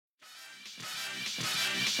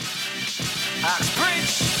I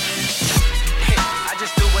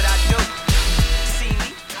just do what I do. See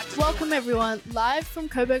me? Welcome everyone, live from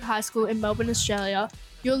Coburg High School in Melbourne, Australia.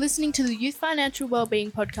 You're listening to the Youth Financial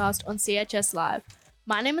Wellbeing Podcast on CHS Live.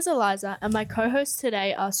 My name is Eliza and my co-hosts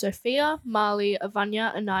today are Sophia, Marley,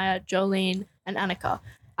 Avanya, Anaya, Jolene and Annika.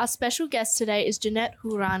 Our special guest today is Jeanette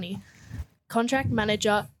Hourani, Contract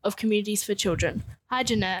Manager of Communities for Children. Hi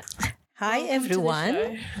Jeanette. Hi Welcome everyone. to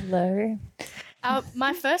the show. Hello.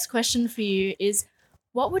 My first question for you is,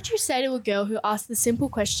 what would you say to a girl who asks the simple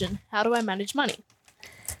question, how do I manage money?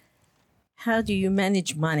 How do you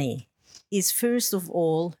manage money? Is first of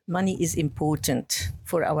all, money is important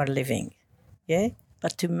for our living. Yeah?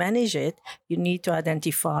 But to manage it, you need to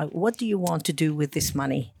identify what do you want to do with this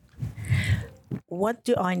money? What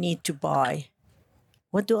do I need to buy?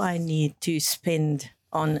 What do I need to spend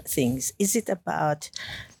on things? Is it about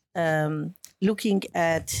looking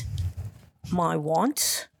at my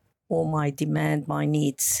wants or my demand, my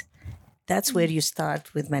needs? That's where you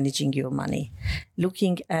start with managing your money.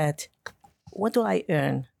 Looking at what do I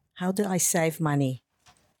earn? How do I save money?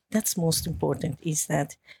 That's most important, is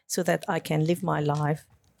that so that I can live my life,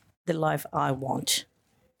 the life I want.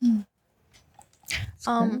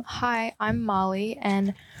 Hi, I'm Marley,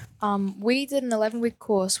 and we did an 11-week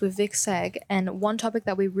course with Vic Seg, and one topic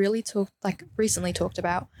that we really recently talked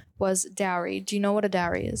about was dowry. Do you know what a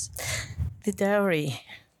dowry is? The dowry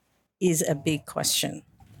is a big question.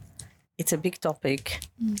 It's a big topic,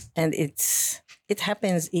 and it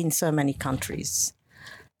happens in so many countries.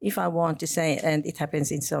 If I want to say, and it happens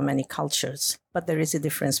in so many cultures, but there is a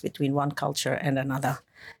difference between one culture and another.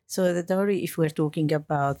 So the dowry, if we're talking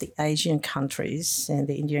about the Asian countries and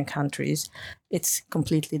the Indian countries, it's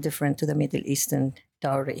completely different to the Middle Eastern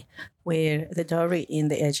dowry, where the dowry in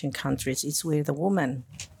the Asian countries is where the woman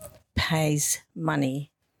pays money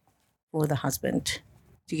for the husband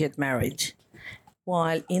to get married.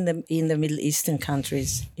 While in the Middle Eastern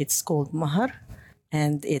countries, it's called mahar,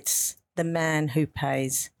 and it's the man who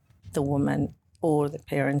pays the woman or the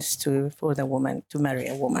parents for the woman to marry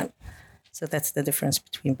a woman. So that's the difference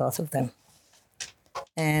between both of them.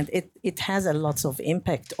 And it has a lots of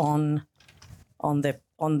impact on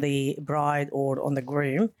the bride or on the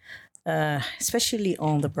groom, especially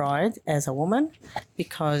on the bride as a woman,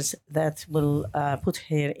 because that will put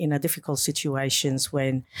her in a difficult situations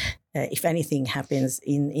when if anything happens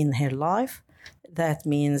in her life, that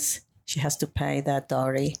means she has to pay that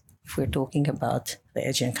dowry if we're talking about the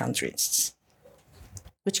Asian countries,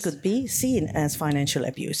 which could be seen as financial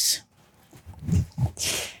abuse.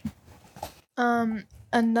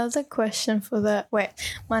 Another question for that. Wait,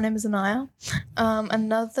 my name is Anaya.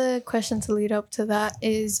 Another question to lead up to that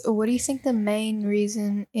is, what do you think the main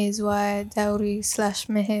reason is why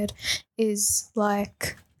dowry/meher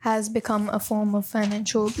has become a form of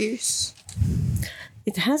financial abuse?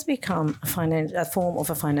 It has become a form of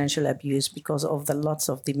a financial abuse because of the lots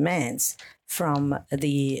of demands from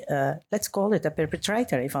the, let's call it a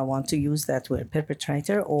perpetrator, if I want to use that word,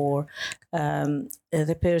 perpetrator, or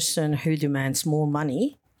the person who demands more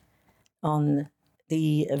money on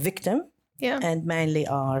the victim, and mainly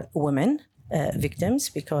are women. Victims,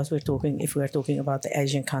 because if we're talking about the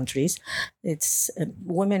Asian countries, it's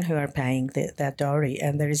women who are paying that dowry,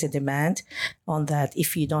 and there is a demand on that.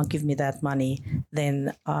 If you don't give me that money,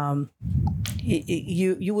 then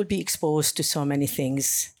you would be exposed to so many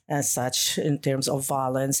things as such, in terms of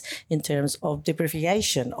violence, in terms of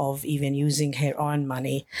deprivation of even using her own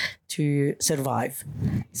money to survive.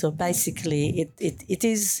 So basically,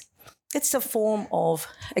 it's a form of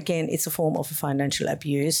a financial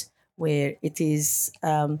abuse, where it is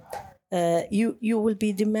you will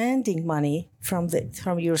be demanding money from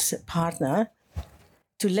your partner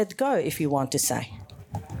to let go, if you want to say.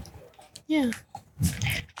 Yeah.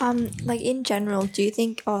 In general, do you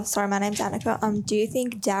think? Oh, sorry, my name's Annika. Do you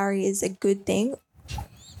think dowry is a good thing?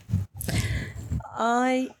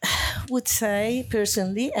 I would say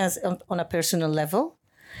personally, as on a personal level,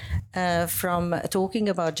 from talking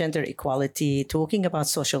about gender equality, talking about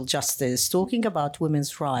social justice, talking about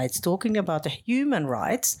women's rights, talking about human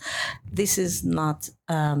rights, this is not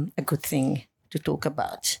a good thing to talk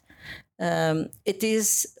about. It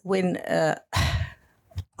is when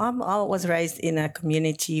I was raised in a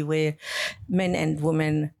community where men and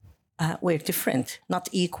women were different, not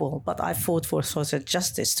equal, but I fought for social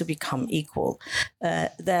justice to become equal,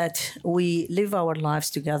 that we live our lives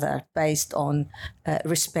together based on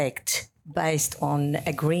respect, based on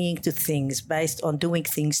agreeing to things, based on doing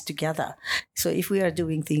things together. So if we are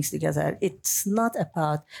doing things together, it's not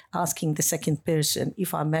about asking the second person,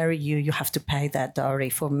 if I marry you, you have to pay that dowry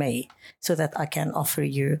for me so that I can offer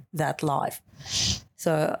you that life.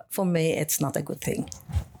 So for me, it's not a good thing.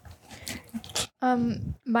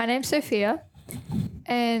 My name's Sophia,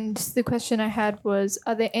 and the question I had was,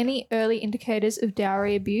 are there any early indicators of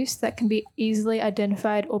dowry abuse that can be easily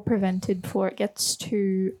identified or prevented before it gets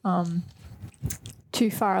too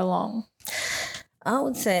far along? I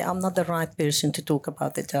would say I'm not the right person to talk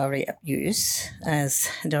about the dowry abuse as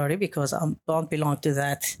dowry because I don't belong to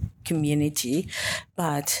that community.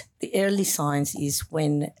 But the early signs is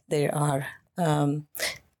when there are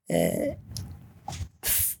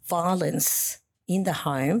violence in the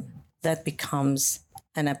home that becomes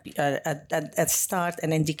at start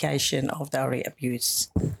an indication of dowry abuse,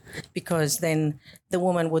 because then the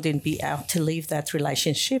woman wouldn't be able to leave that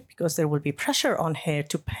relationship because there will be pressure on her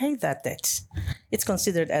to pay that debt. It's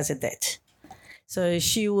considered as a debt. So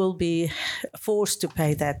she will be forced to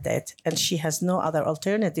pay that debt, and she has no other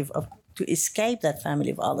alternative to escape that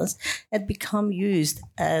family violence, and become used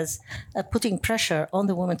as putting pressure on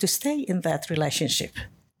the woman to stay in that relationship,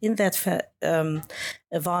 in that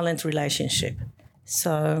violent relationship.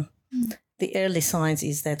 So the early signs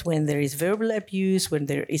is that when there is verbal abuse, when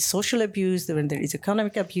there is social abuse, when there is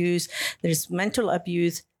economic abuse, there is mental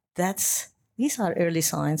abuse, these are early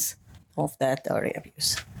signs of that dowry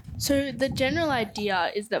abuse. So the general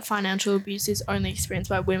idea is that financial abuse is only experienced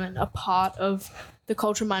by women, a part of the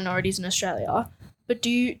cultural minorities in Australia. But do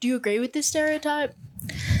you agree with this stereotype?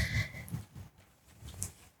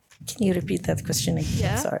 Can you repeat that question again?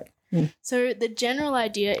 Yeah. Sorry. So the general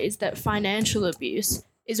idea is that financial abuse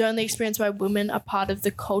is only experienced by women, a part of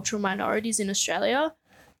the cultural minorities in Australia.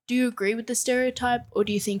 Do you agree with the stereotype, or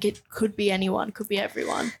do you think it could be anyone, could be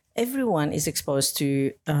everyone? Everyone is exposed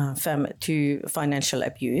to financial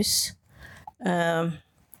abuse.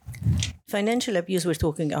 Financial abuse, we're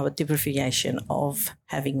talking about deprivation of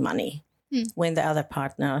having money. When the other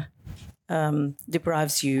partner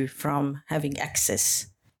deprives you from having access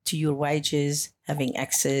to your wages, having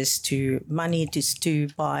access to money to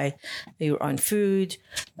buy your own food.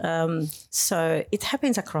 So it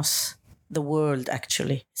happens across the world,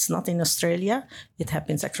 actually. It's not in Australia. It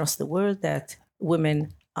happens across the world that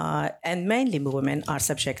women and mainly women are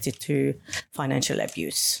subjected to financial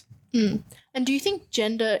abuse. And do you think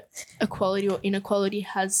gender equality or inequality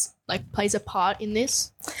plays a part in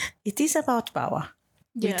this? It is about power.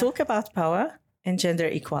 Yeah. We talk about power and gender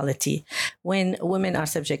equality. When women are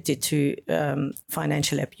subjected to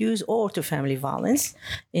financial abuse or to family violence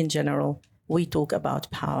in general, we talk about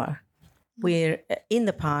power. Where in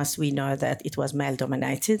the past we know that it was male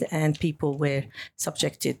dominated and people were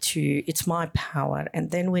subjected to it's my power. And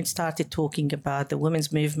then we started talking about the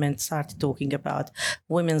women's movement, started talking about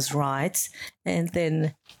women's rights, and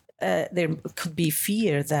then there could be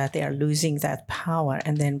fear that they are losing that power,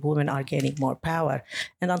 and then women are gaining more power.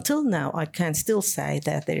 And until now, I can still say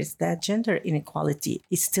that there is that gender inequality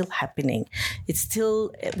is still happening. It's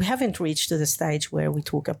still, we haven't reached to the stage where we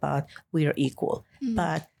talk about we are equal,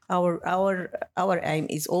 but our aim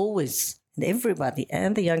is always, and everybody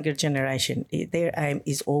and the younger generation, their aim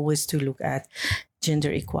is always to look at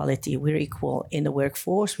gender equality. We're equal in the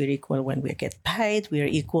workforce. We're equal when we get paid. We're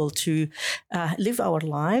equal to live our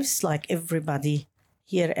lives like everybody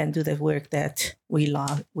here and do the work that we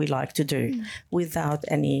like to do without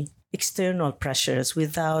any external pressures,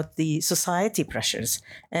 without the society pressures.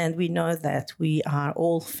 And we know that we are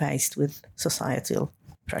all faced with societal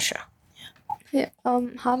pressure. Yeah.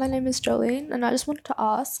 Hi, my name is Jolene, and I just wanted to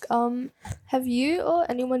ask, have you or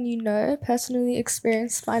anyone you know personally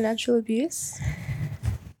experienced financial abuse?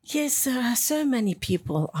 Yes, so many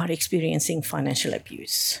people are experiencing financial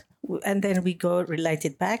abuse. And then we go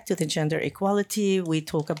related back to the gender equality. We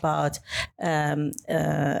talk about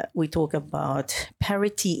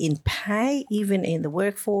parity in pay, even in the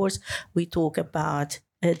workforce. We talk about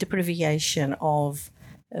deprivation of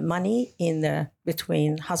money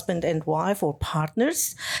between husband and wife or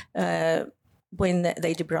partners. When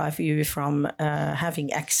they deprive you from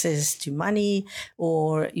having access to money,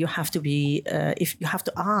 or you have to be, if you have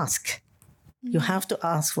to ask, you have to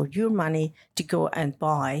ask for your money to go and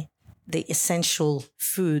buy the essential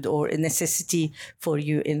food or a necessity for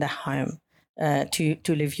you in the home, to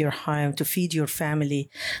live your home, to feed your family.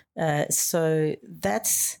 So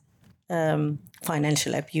that's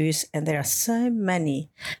financial abuse, and there are so many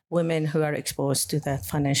women who are exposed to that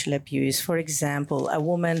financial abuse. For example, a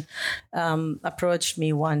woman approached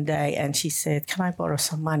me one day and she said, "Can I borrow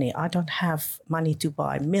some money? I don't have money to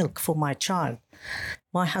buy milk for my child.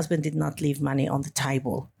 My husband did not leave money on the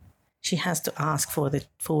table." She has to ask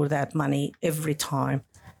for that money every time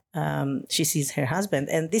she sees her husband.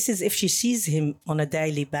 And this is if she sees him on a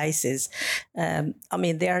daily basis. I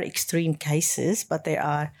mean, there are extreme cases, but there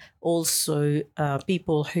are also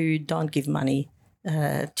people who don't give money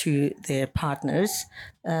to their partners,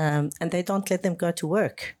 and they don't let them go to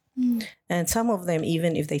work. And some of them,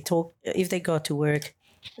 even if they go to work,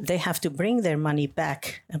 they have to bring their money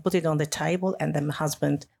back and put it on the table, and then the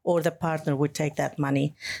husband or the partner would take that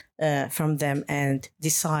money from them and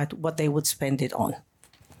decide what they would spend it on.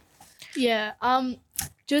 Yeah.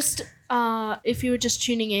 Just if you were just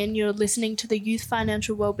tuning in, you're listening to the Youth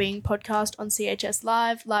Financial Wellbeing podcast on CHS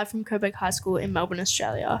live from Coburg High School in Melbourne,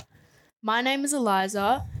 Australia. My name is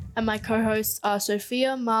Eliza, and my co-hosts are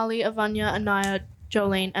Sophia, Marley, Avanya, Anaya,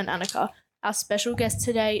 Jolene, and Annika. Our special guest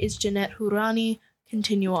today is Jeanette Hourani.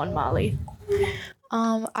 Continue on, Marley.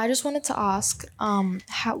 I just wanted to ask,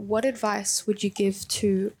 what advice would you give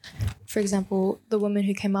to, for example, the woman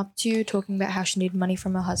who came up to you talking about how she needed money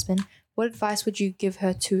from her husband? What advice would you give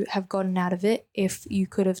her to have gotten out of it if you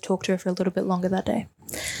could have talked to her for a little bit longer that day?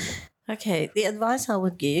 Okay, the advice I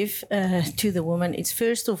would give to the woman is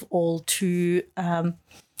first of all to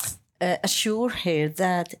assure her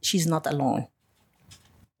that she's not alone.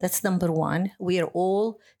 That's number one. We are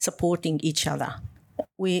all supporting each other.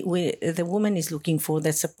 The woman is looking for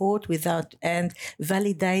that support and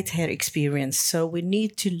validate her experience. So we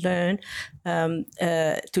need to learn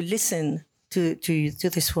to listen to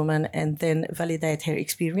this woman and then validate her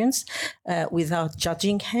experience without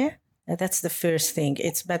judging her. That's the first thing.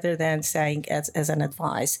 It's better than saying as an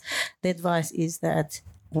advice. The advice is that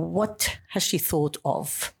what has she thought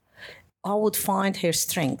of? I would find her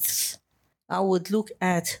strengths. I would look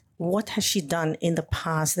at what has she done in the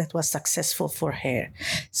past that was successful for her.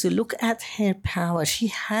 So look at her power. She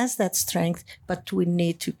has that strength, but we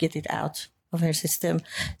need to get it out of her system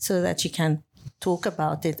so that she can talk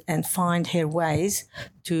about it and find her ways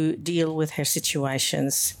to deal with her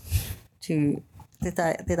situations. Did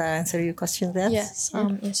I answer your question there? Yes.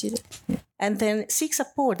 Yes, you did. And then seek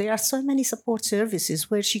support. There are so many support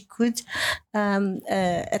services where she could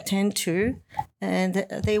attend to, and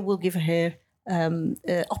they will give her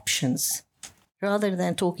options rather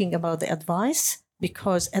than talking about the advice,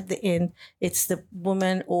 because at the end, it's the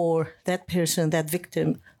woman or that person, that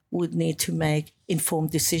victim, would need to make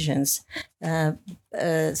informed decisions.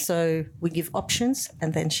 So we give options,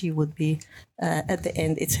 and then she would be, at the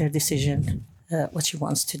end, it's her decision what she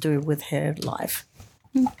wants to do with her life.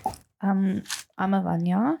 I'm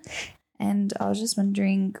Avanya, and I was just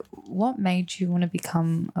wondering, what made you want to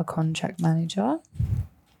become a contract manager?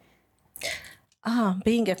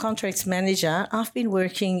 Being a contracts manager, I've been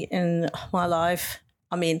working in my life.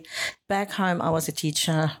 I mean, back home, I was a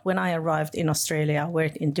teacher. When I arrived in Australia, I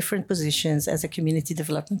worked in different positions as a community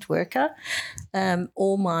development worker.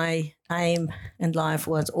 All my aim in life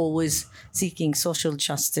was always seeking social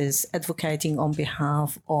justice, advocating on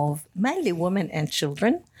behalf of mainly women and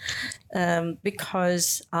children,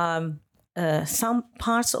 because some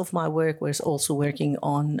parts of my work was also working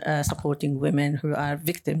on supporting women who are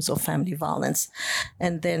victims of family violence.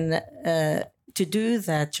 And then to do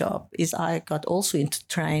that job is I got also into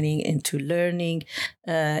training, into learning,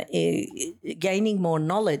 gaining more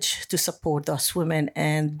knowledge to support those women,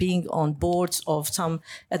 and being on boards of some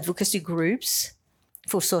advocacy groups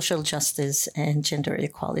for social justice and gender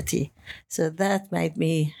equality. So that made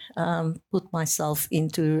me put myself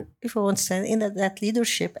into, if I want to say, in that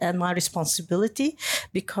leadership and my responsibility,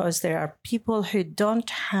 because there are people who don't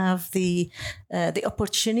have the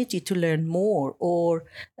opportunity to learn more, or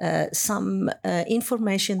some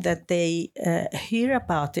information that they hear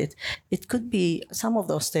about it. It could be some of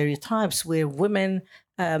those stereotypes where women,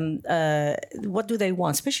 what do they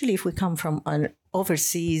want, especially if we come from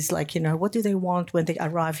overseas, like, what do they want when they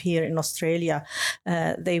arrive here in Australia?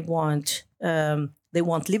 They want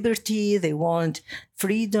liberty, they want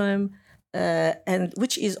freedom, and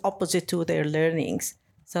which is opposite to their learnings.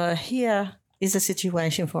 So here is a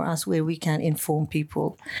situation for us where we can inform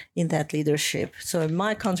people in that leadership. So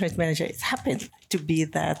my contract manager, it happened to be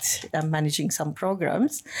that I'm managing some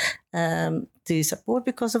programs to support,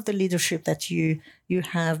 because of the leadership that you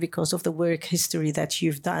have, because of the work history that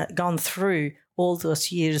you've gone through all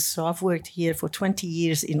those years. So I've worked here for 20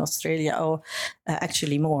 years in Australia, or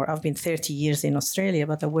actually more. I've been 30 years in Australia,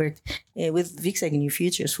 but I worked with VIXEG New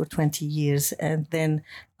Futures for 20 years. And then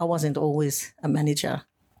I wasn't always a manager.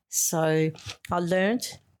 So I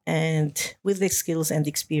learned, and with the skills and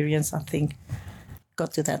experience, I think,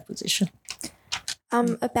 got to that position.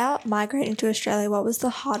 About migrating to Australia, what was the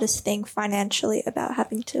hardest thing financially about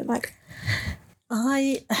having to migrate?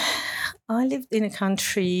 I lived in a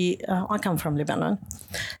country, I come from Lebanon.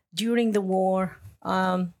 During the war,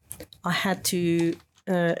 I had to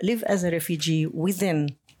live as a refugee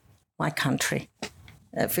within my country.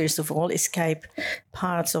 First of all, escape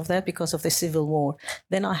parts of that because of the civil war.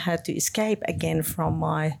 Then I had to escape again from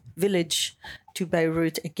my village to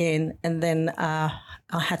Beirut again. And then I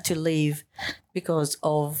had to leave because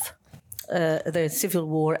of the civil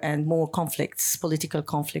war and more conflicts, political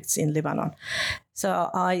conflicts in Lebanon. So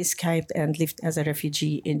I escaped and lived as a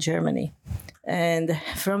refugee in Germany. And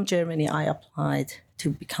from Germany, I applied to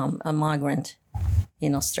become a migrant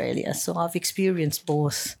in Australia. So I've experienced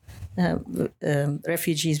both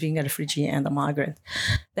refugees, being a refugee and a migrant.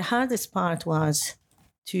 The hardest part was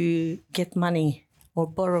to get money or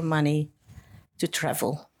borrow money to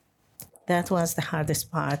travel. That was the hardest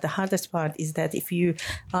part. The hardest part is that if you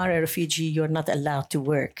are a refugee, you're not allowed to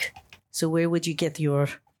work. So where would you get your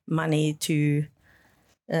money to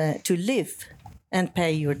live and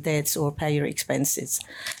pay your debts or pay your expenses?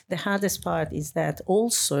 The hardest part is that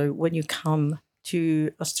also when you come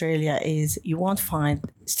to Australia is you won't find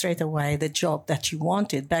straight away the job that you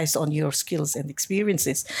wanted based on your skills and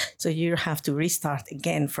experiences. So you have to restart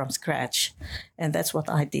again from scratch. And that's what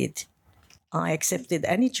I did. I accepted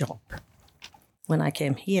any job when I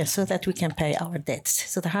came here so that we can pay our debts.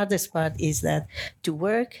 So the hardest part is that to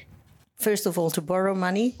work, first of all, to borrow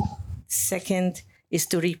money. Second is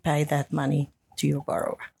to repay that money to your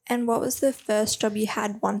borrower. And what was the first job you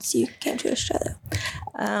had once you came to Australia?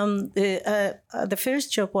 The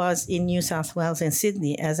first job was in New South Wales in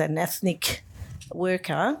Sydney as an ethnic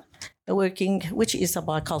worker, which is a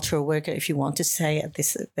bicultural worker, if you want to say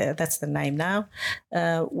this. That's the name now,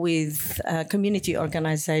 with community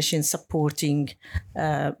organizations supporting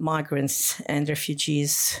migrants and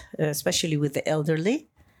refugees, especially with the elderly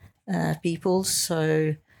people.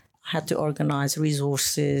 So I had to organize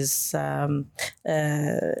resources,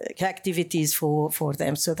 activities for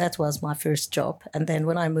them. So that was my first job. And then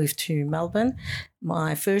when I moved to Melbourne,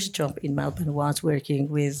 my first job in Melbourne was working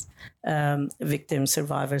with victims,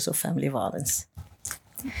 survivors of family violence.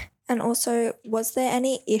 And also, was there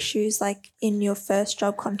any issues like in your first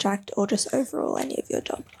job contract or just overall any of your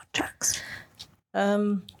job contracts?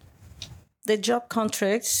 The job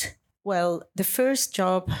contracts, well, the first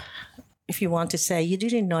job, if you want to say, you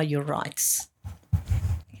didn't know your rights.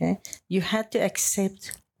 Okay, you had to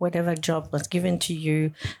accept whatever job was given to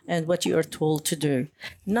you and what you are told to do.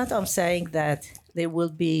 Not I'm saying that there will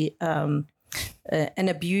be an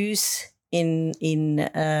abuse in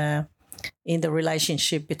the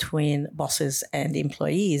relationship between bosses and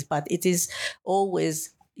employees, but it is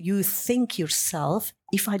always you think yourself,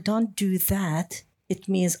 if I don't do that, it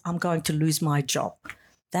means I'm going to lose my job.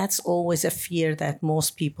 That's always a fear that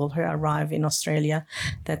most people who arrive in Australia,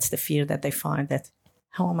 that's the fear that they find, that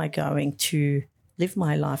how am I going to live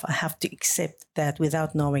my life? I have to accept that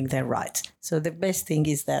without knowing their rights. So the best thing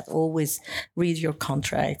is that always read your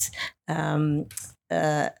contracts. You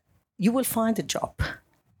will find a job.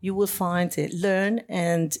 You will find it, learn,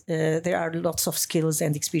 and there are lots of skills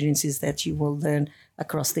and experiences that you will learn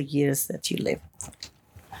across the years that you live.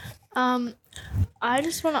 I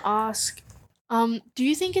just want to ask, do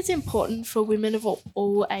you think it's important for women of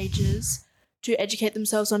all ages to educate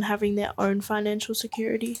themselves on having their own financial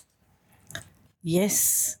security?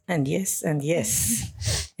 Yes, and yes, and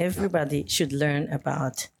yes. Everybody should learn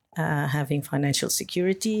about having financial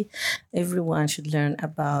security. Everyone should learn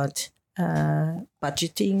about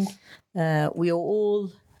budgeting. We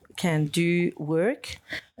all can do work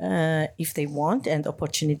if they want, and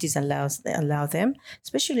opportunities allow them,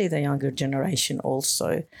 especially the younger generation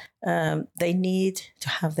also. They need to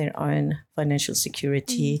have their own financial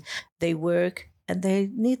security. They work and they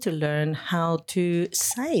need to learn how to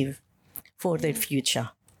save for their future.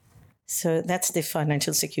 So that's the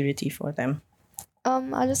financial security for them.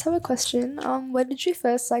 I just have a question. When did you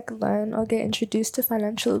first learn or get introduced to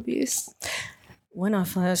financial abuse? When I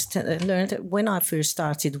first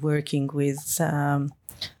started working with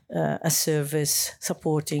a service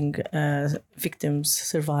supporting victims,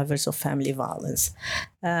 survivors of family violence,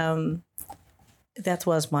 that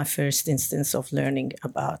was my first instance of learning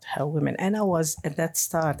about how women. And I was at that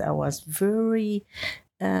start, I was very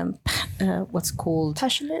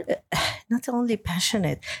passionate. Not only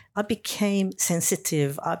passionate, I became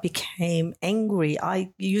sensitive. I became angry.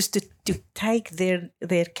 I used to take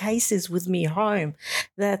their cases with me home.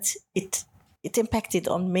 That it impacted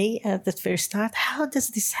on me at the first start. How does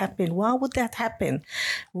this happen? Why would that happen?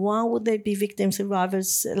 Why would they be victim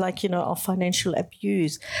survivors of financial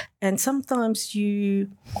abuse? And sometimes you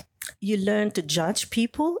learn to judge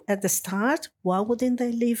people at the start. Why wouldn't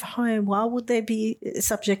they leave home? Why would they be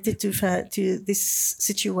subjected to these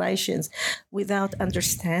situations without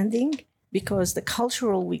understanding because the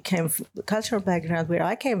cultural background where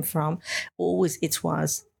I came from, always it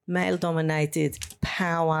was male dominated,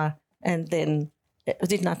 power, and then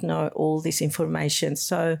did not know all this information.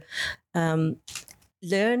 So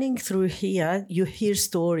learning through here, you hear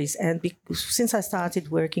stories, and since I started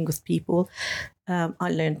working with people, I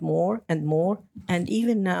learned more and more. And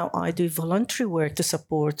even now I do voluntary work to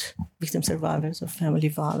support victim survivors of family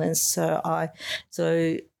violence. So I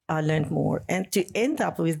learned more. And to end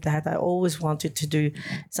up with that, I always wanted to do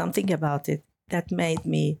something about it that made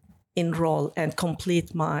me enroll and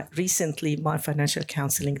complete my financial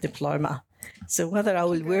counseling diploma. So whether I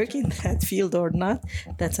will work in that field or not,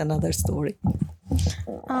 that's another story.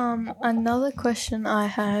 Another question I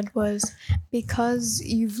had was, because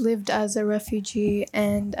you've lived as a refugee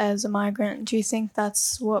and as a migrant, do you think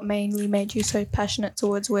that's what mainly made you so passionate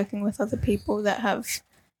towards working with other people that have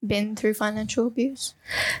been through financial abuse?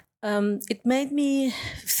 It made me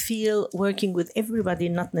feel working with everybody,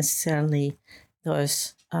 not necessarily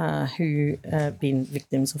those who have been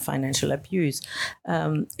victims of financial abuse.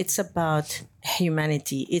 It's about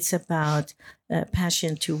humanity. It's about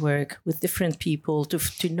passion to work with different people,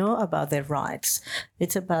 to know about their rights.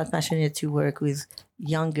 It's about passionate to work with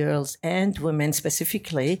young girls and women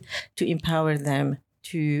specifically, to empower them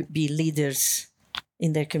to be leaders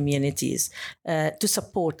in their communities, to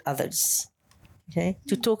support others, okay,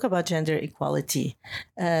 to talk about gender equality,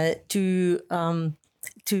 to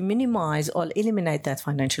minimize or eliminate that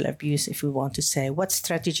financial abuse, if we want to say, what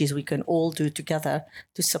strategies we can all do together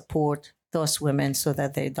to support those women so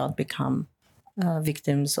that they don't become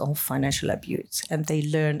victims of financial abuse. And they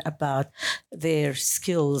learn about their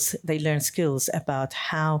skills. They learn skills about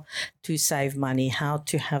how to save money, how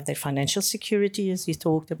to have their financial security, as you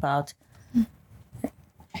talked about.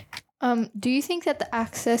 Do you think that the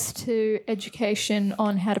access to education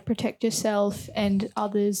on how to protect yourself and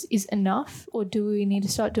others is enough, or do we need to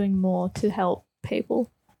start doing more to help people?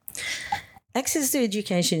 Access to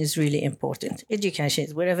education is really important. Education,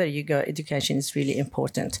 wherever you go, education is really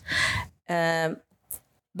important.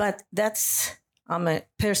 But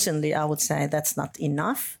personally, I would say that's not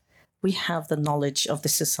enough. We have the knowledge of the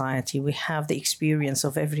society. We have the experience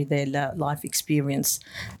of everyday life experience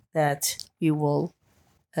that you will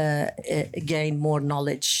gain more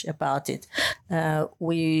knowledge about it.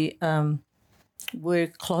 We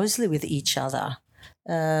work closely with each other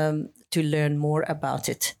to learn more about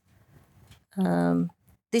it.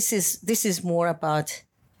 This is more about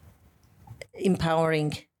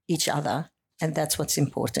empowering each other, and that's what's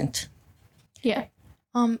important. Yeah.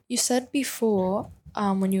 You said before,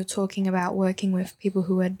 when you were talking about working with people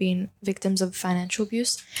who had been victims of financial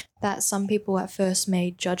abuse, that some people at first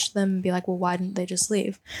may judge them and be like, well, why didn't they just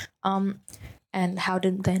leave? And how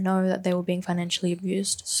didn't they know that they were being financially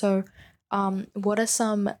abused? So what are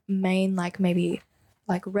some main, maybe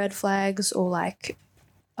red flags or like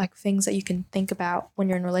things that you can think about when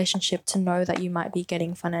you're in a relationship to know that you might be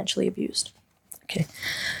getting financially abused? Okay.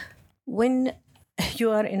 When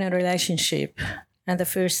you are in a relationship and the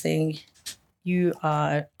first thing you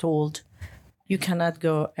are told, you cannot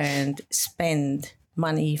go and spend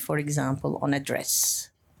money, for example, on a dress,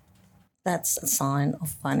 that's a sign of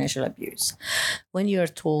financial abuse. When you are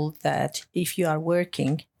told that if you are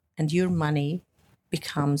working and your money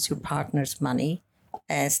becomes your partner's money,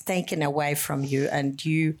 as taken away from you, and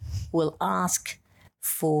you will ask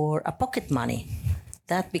for a pocket money,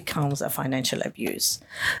 that becomes a financial abuse.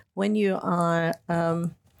 When you are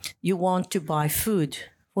you want to buy food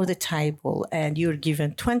for the table and you're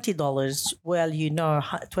given $20, well, you know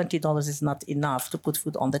 $20 is not enough to put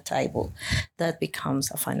food on the table, that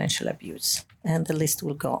becomes a financial abuse, and the list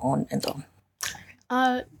will go on and on.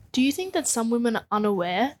 Do you think that some women are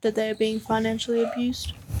unaware that they are being financially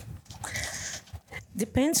abused?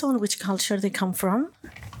 Depends on which culture they come from,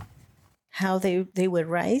 how they were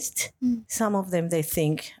raised. Some of them, they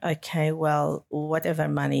think, okay, well, whatever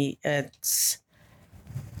money, it's...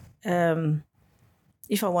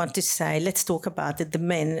 if I want to say, let's talk about it, the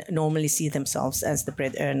men normally see themselves as the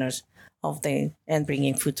bread earners and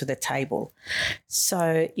bringing food to the table.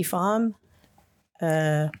 So if I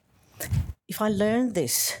learned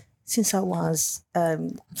this since I was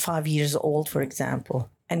 5 years old, for example,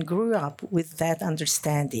 and grew up with that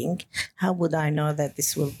understanding, how would I know that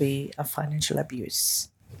this will be a financial abuse?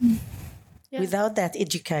 Yeah. Without that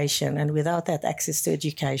education and without that access to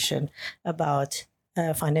education about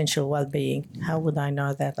financial well-being, how would I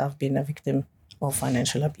know that I've been a victim of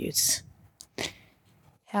financial abuse?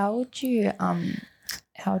 How would you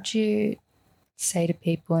say to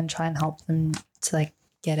people and try and help them to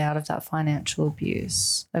get out of that financial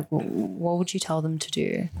abuse? Like, what would you tell them to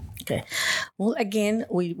do? Okay. Well, again,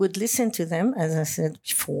 we would listen to them, as I said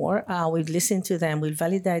before. We'd listen to them, we'll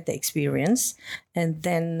validate the experience, and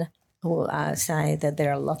then we'll say that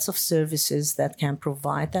there are lots of services that can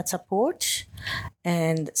provide that support,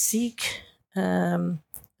 and seek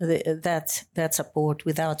that support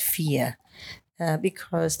without fear,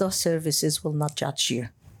 because those services will not judge you.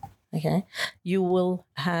 Okay, you will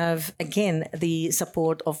have, again, the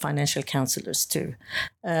support of financial counselors too.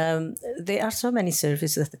 There are so many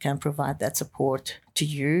services that can provide that support to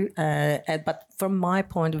you. But from my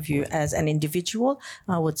point of view as an individual,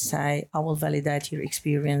 I would say I will validate your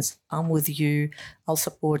experience. I'm with you. I'll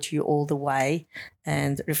support you all the way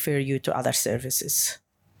and refer you to other services.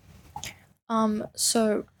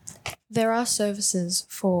 So there are services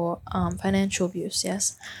for financial abuse,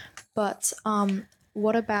 yes, but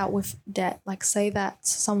what about with debt? Like, say that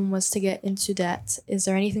someone was to get into debt, is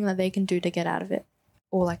there anything that they can do to get out of it?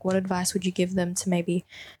 Or like, what advice would you give them to maybe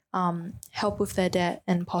help with their debt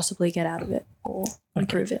and possibly get out of it or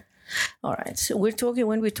improve it? All right. So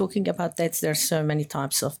when we're talking about debts, there are so many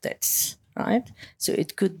types of debts, right? So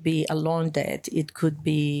it could be a loan debt. It could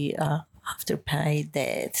be afterpay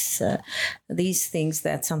debts. These things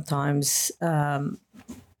that sometimes,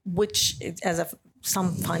 which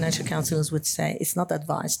some financial counselors would say it's not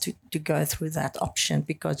advised to go through that option,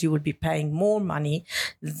 because you would be paying more money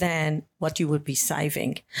than what you would be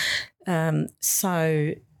saving.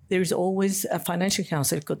 So there is always a financial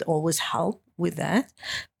counselor could always help with that.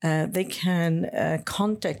 They can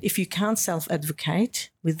contact, if you can't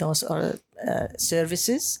self-advocate with those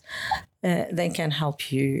services, they can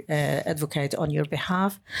help you advocate on your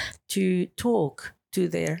behalf, to talk to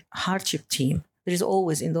their hardship team. There is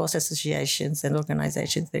always, in those associations and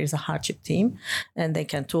organizations, there is a hardship team, and they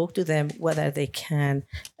can talk to them whether they can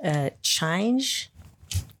change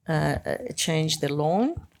the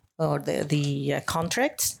loan or the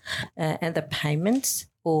contracts and the payments,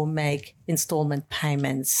 or make installment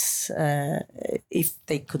payments if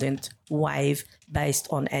they couldn't waive based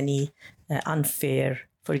on any unfair,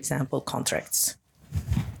 for example, contracts.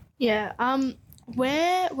 Yeah.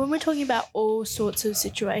 When we're talking about all sorts of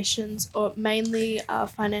situations, or mainly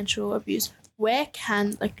financial abuse, where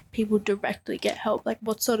can people directly get help? Like,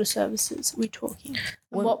 what sort of services are we talking?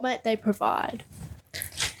 And what might they provide?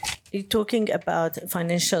 Are you talking about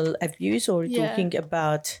financial abuse, or are you talking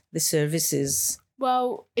about the services?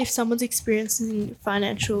 Well, if someone's experiencing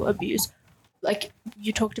financial abuse, like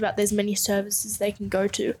you talked about, there's many services they can go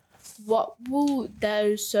to. What will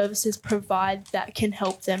those services provide that can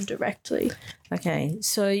help them directly? Okay,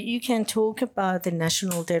 so you can talk about the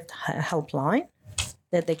National Debt Helpline,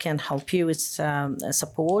 that they can help you with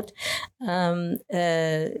support.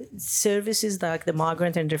 Services like the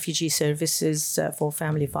migrant and refugee services for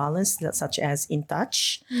family violence, such as In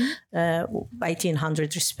Touch,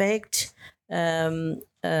 1800 Respect,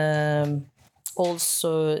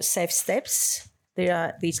 also Safe Steps.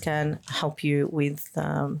 These can help you with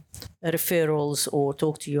referrals, or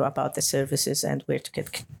talk to you about the services and where to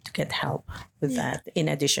get help with that, in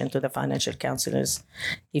addition to the financial counselors,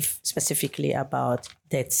 if specifically about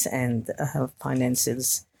debts and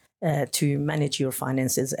finances, to manage your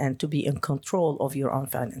finances and to be in control of your own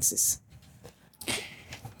finances.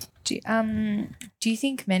 Do you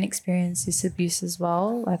think men experience this abuse as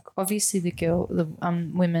well? Like, obviously the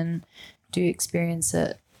women do experience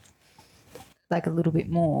it like a little bit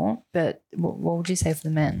more, but what would you say for the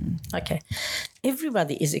men? Okay.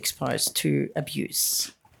 Everybody is exposed to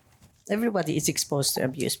abuse. Everybody is exposed to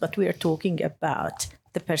abuse, but we are talking about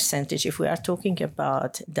the percentage. If we are talking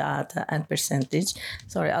about data and percentage,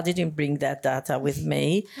 sorry, I didn't bring that data with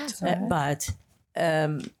me, but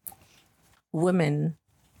women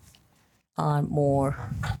are more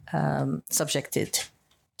subjected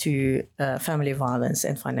to family violence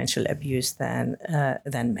and financial abuse than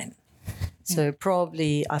men. So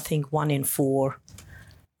probably, I think 1 in 4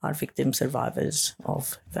 are victim survivors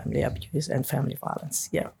of family abuse and family violence.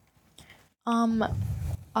 Yeah.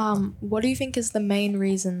 What do you think is the main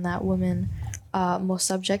reason that women are more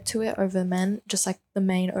subject to it over men? Just like the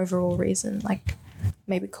main overall reason, like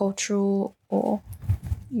maybe cultural, or?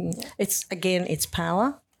 It's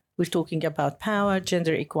power. We're talking about power,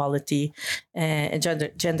 gender equality,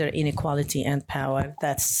 gender inequality, and power.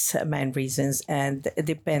 That's main reasons, and it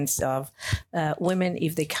depends of women,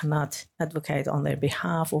 if they cannot advocate on their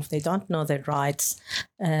behalf, or if they don't know their rights,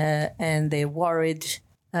 and they're worried.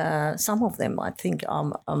 Some of them might think,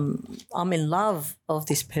 I'm in love of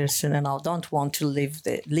this person and I don't want to leave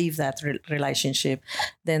that relationship.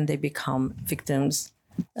 Then they become victims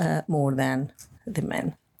more than the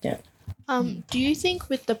men. Yeah. Do you think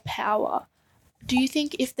with the power, do you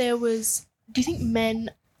think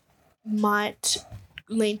men might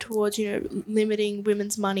lean towards, limiting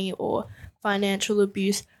women's money or financial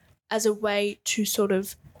abuse as a way to sort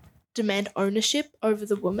of demand ownership over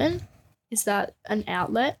the woman? Is that an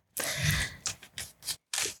outlet?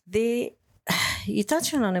 You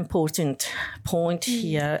touch on an important point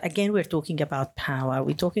here. Again, we're talking about power.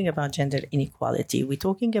 We're talking about gender inequality. We're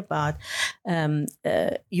talking about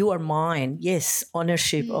you are mine. Yes,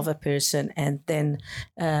 ownership of a person. And then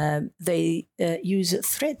they use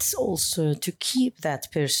threats also to keep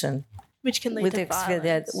that person. Which can lead to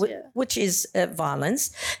violence. Which is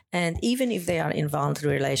violence. And even if they are in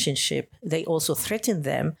voluntary relationship, they also threaten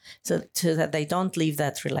them so that they don't leave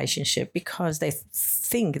that relationship because they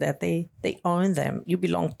think that they own them. You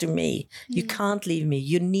belong to me. You can't leave me.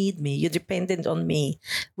 You need me. You're dependent on me,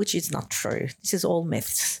 which is not true. This is all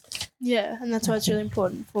myths. Yeah, and that's why it's really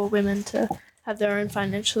important for women to have their own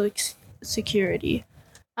financial security.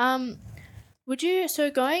 So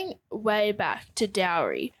going way back to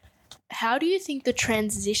dowry, how do you think the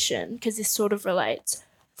transition, because this sort of relates,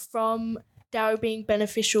 from dowry being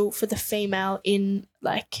beneficial for the female in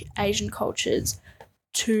like Asian cultures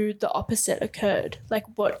to the opposite occurred? Like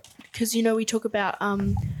what, because we talk about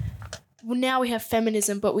now we have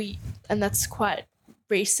feminism, and that's quite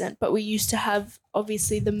recent, but we used to have,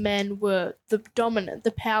 obviously the men were the dominant,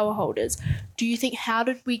 the power holders. Do you think, how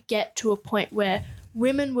did we get to a point where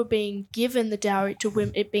women were being given the dowry to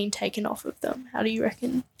women, it being taken off of them? How do you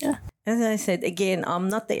reckon? Yeah. As I said, again, I'm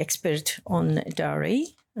not the expert on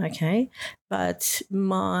dowry, okay? But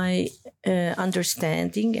my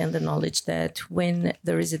understanding and the knowledge that when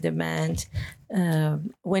there is a demand,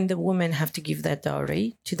 when the women have to give that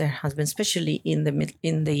dowry to their husband, especially in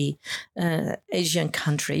the Asian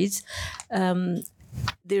countries,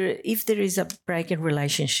 if there is a break in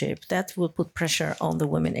relationship, that will put pressure on the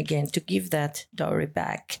women again to give that dowry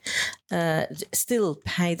back, still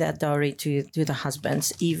pay that dowry to the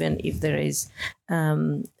husbands, even if there is.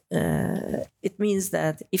 It means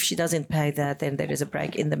that if she doesn't pay that, then there is a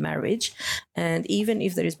break in the marriage, and even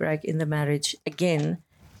if there is break in the marriage, again,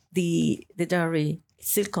 the dowry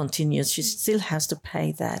still continues. She still has to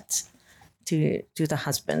pay that to the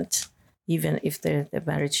husband, even if the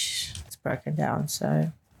marriage broken down.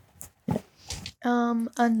 So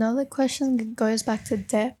another question goes back to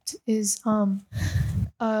debt is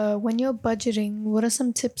when you're budgeting, what are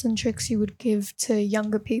some tips and tricks you would give to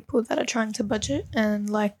younger people that are trying to budget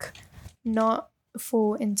and like not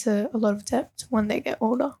fall into a lot of debt when they get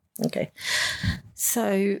older? Okay,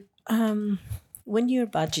 so when you're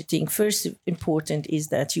budgeting, first important is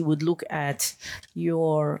that you would look at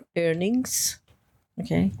your earnings,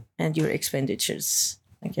 okay, and your expenditures.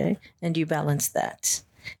 Okay, and you balance that,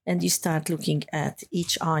 and you start looking at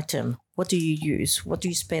each item. What do you use? What do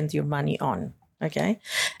you spend your money on? Okay,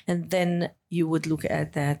 and then you would look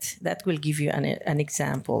at that. That will give you an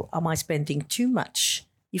example. Am I spending too much?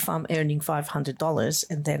 If I'm earning $500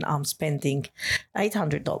 and then I'm spending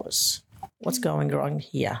 $800, what's going wrong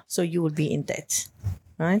here? So you would be in debt,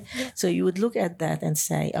 right? Yeah. So you would look at that and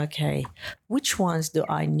say, okay, which ones do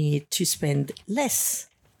I need to spend less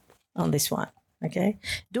on this one? Okay.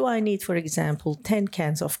 Do I need, for example, 10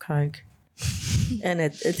 cans of Coke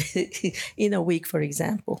in a week, for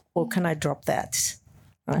example, or can I drop that?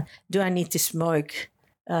 Right? Do I need to smoke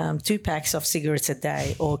 2 packs of cigarettes a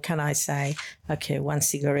day, or can I say, okay, 1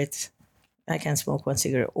 cigarette, I can smoke 1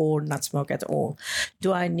 cigarette or not smoke at all?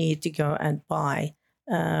 Do I need to go and buy,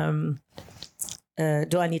 do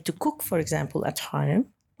I need to cook, for example, at home?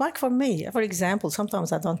 Like for me, for example,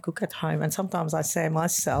 sometimes I don't cook at home, and sometimes I say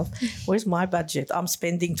myself, where's my budget? I'm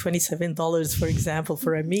spending $27, for example,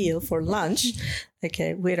 for a meal, for lunch,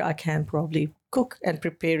 okay, where I can probably cook and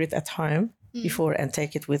prepare it at home before and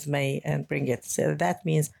take it with me and bring it. So that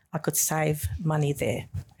means I could save money there,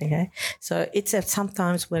 okay? So it's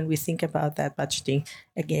sometimes when we think about that budgeting,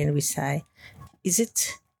 again, we say, is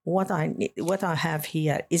it what I need, what I have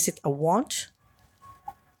here, is it a want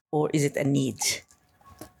or is it a need?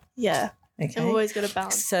 Yeah. Okay. I've always got to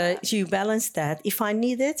balance. So you balance that. If I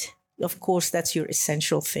need it, of course, that's your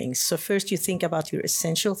essential things. So first you think about your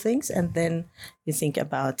essential things, and then you think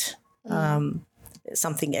about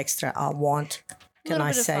something extra I want. Can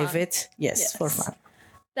I save it? Yes, for fun.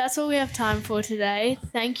 That's all we have time for today.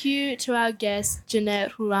 Thank you to our guest,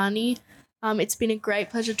 Jeanette Hourani. It's been a great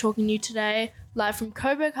pleasure talking to you today. Live from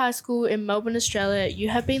Coburg High School in Melbourne, Australia, you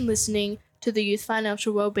have been listening to the Youth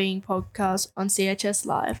Financial Wellbeing Podcast on CHS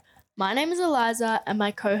Live. My name is Eliza, and my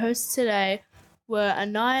co-hosts today were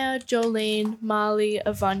Anaya, Jolene, Marley,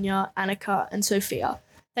 Avanya, Annika, and Sophia.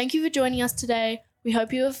 Thank you for joining us today. We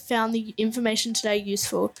hope you have found the information today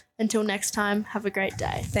useful. Until next time, have a great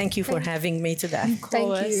day. Thank you for having me today. Of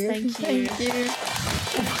course. you. Thank you. Thank you.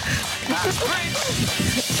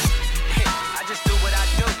 Last bridge.